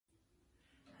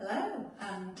Hello,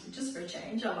 and just for a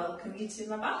change, I welcome you to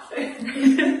my bathroom.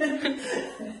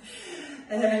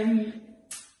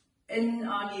 In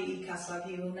our new e-catalog,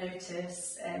 you will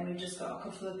notice we've just got a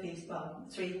couple of pieces, well,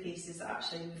 3 pieces that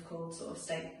actually we've called sort of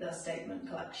the statement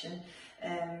collection,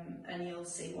 and you'll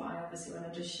see why obviously when I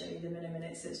just show you them in a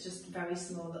minute. So it's just a very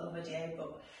small little video,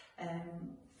 but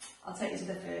I'll take you to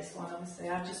the first one. Obviously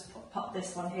I just popped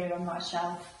this one here on my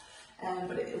shelf,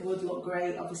 but it would look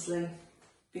great obviously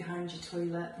behind your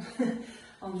toilet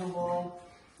on the wall.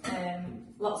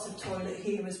 Lots of toilet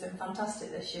humour has been fantastic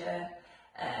this year,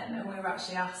 and we were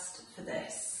actually asked for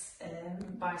this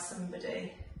by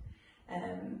somebody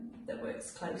that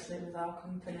works closely with our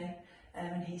company,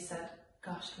 and he said,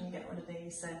 gosh, can you get one of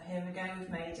these? So here we go, we've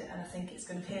made it, and I think it's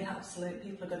going to be an absolute,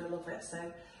 people are going to love it,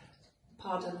 so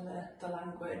pardon the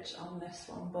language on this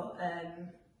one, but I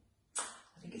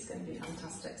think it's going to be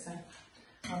fantastic, so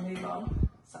I'll move on.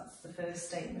 So that's the first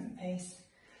statement piece.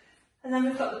 And then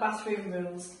we've got the bathroom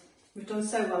rules. We've done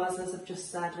so well, as I've just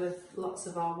said, with lots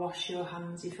of our wash your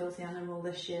hands, you filthy animal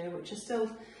this year, which are still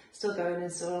going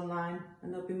and still online,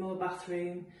 and there'll be more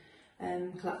bathroom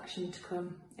collection to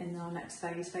come in our next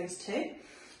phase, phase 2.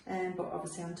 But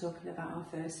obviously I'm talking about our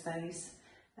first phase.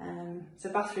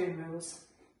 So bathroom rules,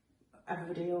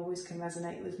 everybody always can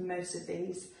resonate with most of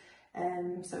these.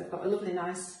 So we've got a lovely,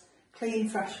 nice, clean,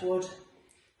 fresh wood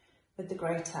with the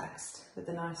grey text, with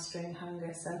the nice string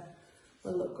hanger, so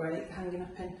will look great hanging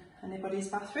up in anybody's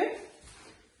bathroom.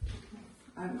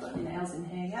 I haven't got any nails in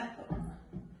here yet, but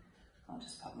I'll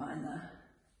just pop mine there.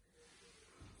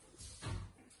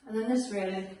 And then this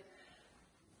really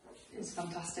is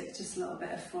fantastic. It's just a little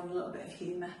bit of fun, a little bit of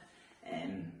humour.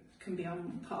 Can be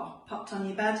popped on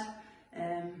your bed.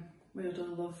 We would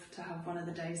all love to have one of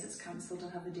the days that's cancelled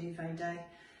and have a duvet day,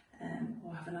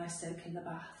 or have a nice soak in the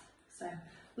bath. So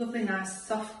lovely, nice,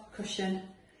 soft cushion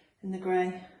in the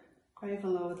grey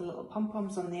velour with the little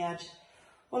pom-poms on the edge,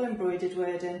 all embroidered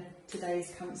wording,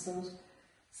 today's cancelled.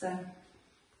 So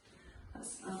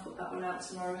I'll put that one out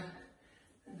tomorrow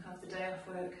and have the day off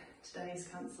work, today's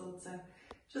cancelled. So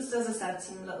just as I said,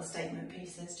 some little statement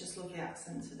pieces, just lovely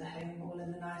accents with the home, all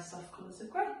in the nice soft colours of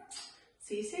grey.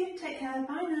 See you soon, take care,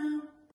 bye now.